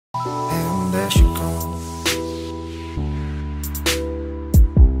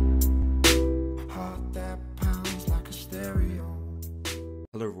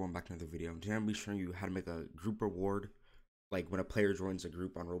back to another video. Today I'm going to be showing you how to make a group reward. Like when a player joins a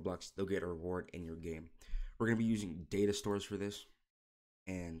group on Roblox, they'll get a reward in your game. We're going to be using data stores for this,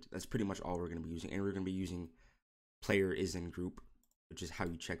 and that's pretty much all we're going to be using. And we're going to be using player is in group, which is how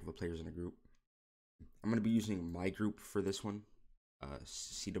you check if a player is in a group. I'm going to be using my group for this one,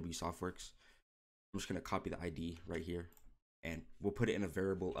 CW Softworks. I'm just going to copy the ID right here, and we'll put it in a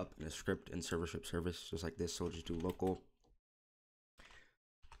variable up in a script in servership service, just like this. So we'll just do local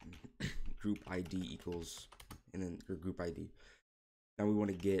group ID equals, and then your group ID. Now we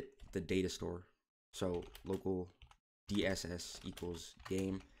want to get the data store. So local DSS equals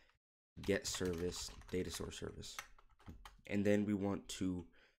game get service data store service. And then we want to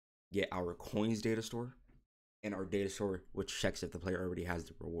get our coins data store and our data store, which checks if the player already has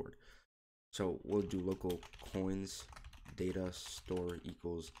the reward. So we'll do local coins data store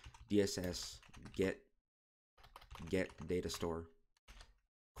equals DSS get data store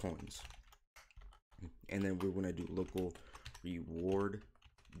coins. And then we're going to do local reward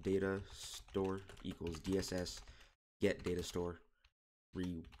data store equals DSS get data store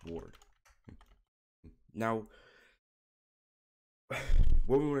reward. Now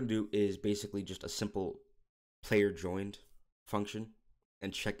what we want to do is basically just a simple player joined function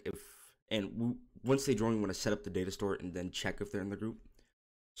and check if, and once they join, we want to set up the data store and then check if they're in the group.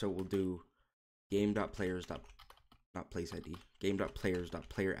 So we'll do game.players not place ID,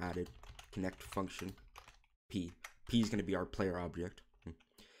 game.players.player added connect function p is going to be our player object.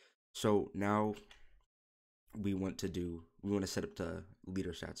 So now we want to set up the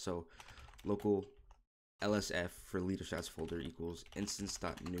leader stats. So local lsf for leader stats folder equals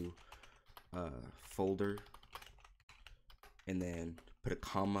instance.new folder, and then put a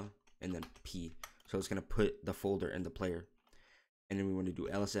comma and then p. So it's going to put the folder in the player. And then we want to do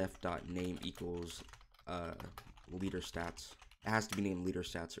lsf.name equals leader stats. It has to be named leader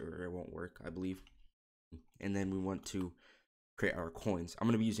stats or it won't work, I believe. And then we want to create our coins. I'm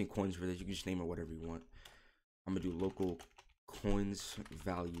going to be using coins for this. You can just name it whatever you want. I'm going to do local coins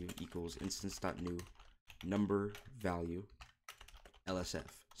value equals instance.new number value lsf.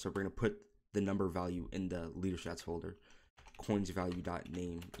 So we're going to put the number value in the leader stats folder. Coins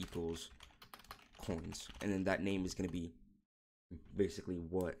value.name equals coins. And then that name is going to be basically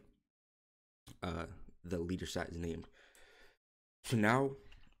what the leader stat is named. So now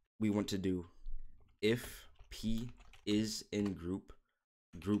we want to do if p is in group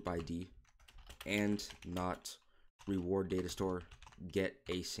ID and not reward data store get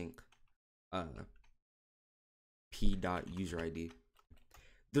async p.user ID.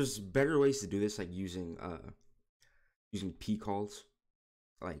 There's better ways to do this, like using p calls,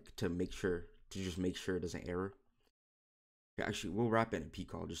 like to just make sure it doesn't error. Okay, actually we'll wrap in a p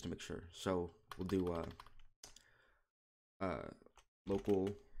call just to make sure. So we'll do local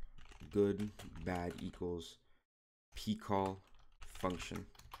good bad equals p call function,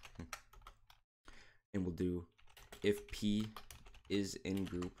 and we'll do if p is in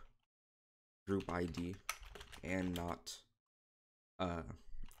group ID and not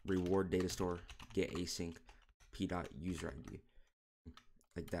reward data store get async p.user ID,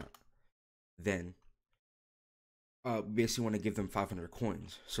 like that. Then basically want to give them 500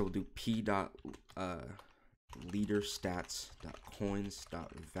 coins, so we'll do p.leader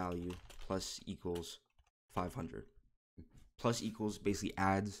stats.coins.value plus equals 500. Plus equals basically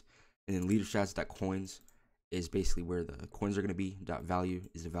adds, and then leader stats.coins is basically where the coins are going to be. .value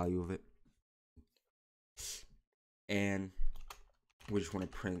is the value of it. And we just want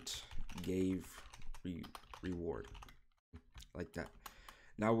to print gave reward, like that.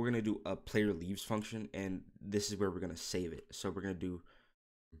 Now we're going to do a player leaves function, and this is where we're going to save it. So we're going to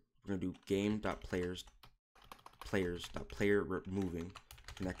do game.players.player removing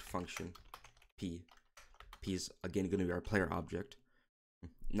connect function p is again going to be our player object.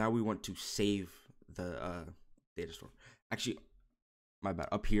 Now we want to save the data store. Actually, my bad.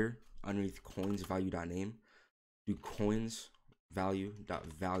 Up here underneath coins value.name, do coins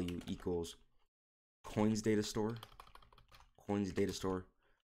value.value equals coins data store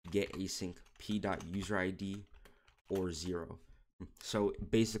get async p.user ID or 0. So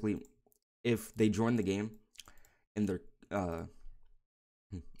basically, if they join the game and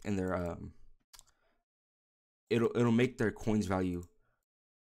it'll make their coins value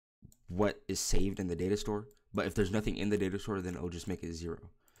what is saved in the data store, but if there's nothing in the data store, then it'll just make it 0.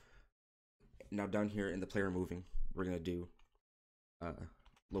 Now down here in the player moving, we're gonna do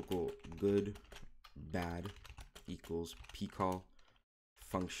local good bad equals pcall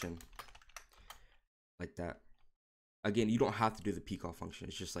function, like that. Again, you don't have to do the pcall function,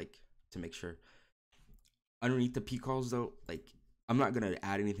 it's just like to make sure. Underneath the pcalls though, like I'm not gonna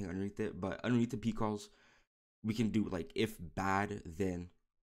add anything underneath it, but underneath the p calls, we can do like if bad, then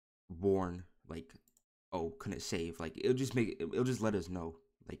warn, like, oh, couldn't save. Like it'll just let us know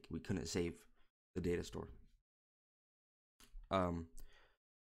like we couldn't save the data store.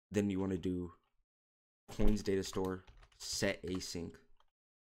 Then you want to do coins data store set async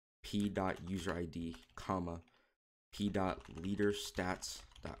p dot user id comma p dot leader stats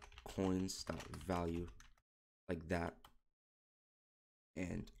dot coins dot value, like that.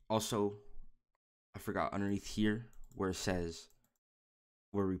 And also, I forgot underneath here where it says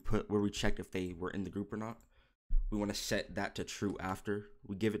where we checked if they were in the group or not. We want to set that to true after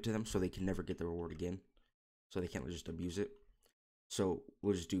we give it to them, so they can never get the reward again, so they can't just abuse it. So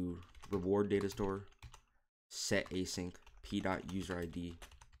we'll just do reward data store set async p dot user id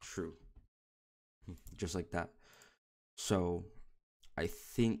true, just like that. So I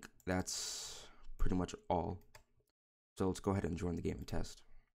think that's pretty much all. So let's go ahead and join the game and test.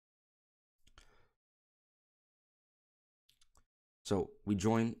 So we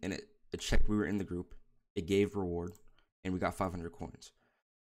joined and it checked we were in the group. It gave reward and we got 500 coins.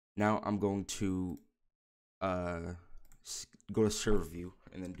 Now I'm going to go to server view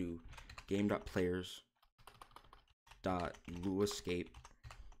and then do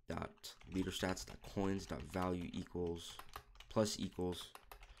game.players.loescape.leaderstats.coins.value equals plus equals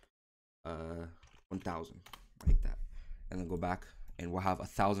 1000, like that, and then go back and we'll have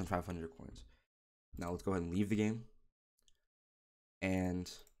 1500 coins. Now let's go ahead and leave the game, and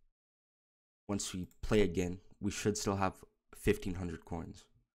once we play again we should still have 1500 coins,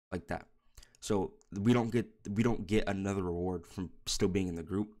 like that. So we don't get another reward from still being in the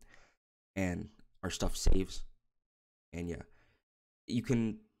group, and our stuff saves. And yeah, you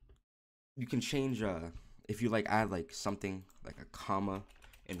can change if you like add like something like a comma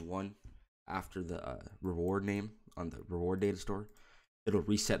and 1 after the reward name on the reward data store, it'll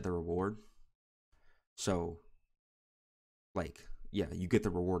reset the reward. So like, yeah, you get the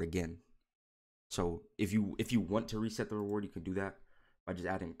reward again. So if you want to reset the reward, you can do that by just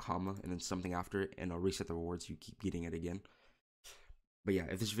adding a comma and then something after it, and I'll reset the rewards so you keep getting it again. But yeah,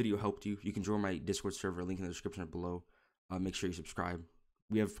 if this video helped you, you can join my Discord server, link in the description below. Make sure you subscribe.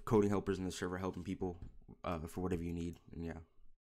 We have coding helpers in the server helping people for whatever you need, and yeah.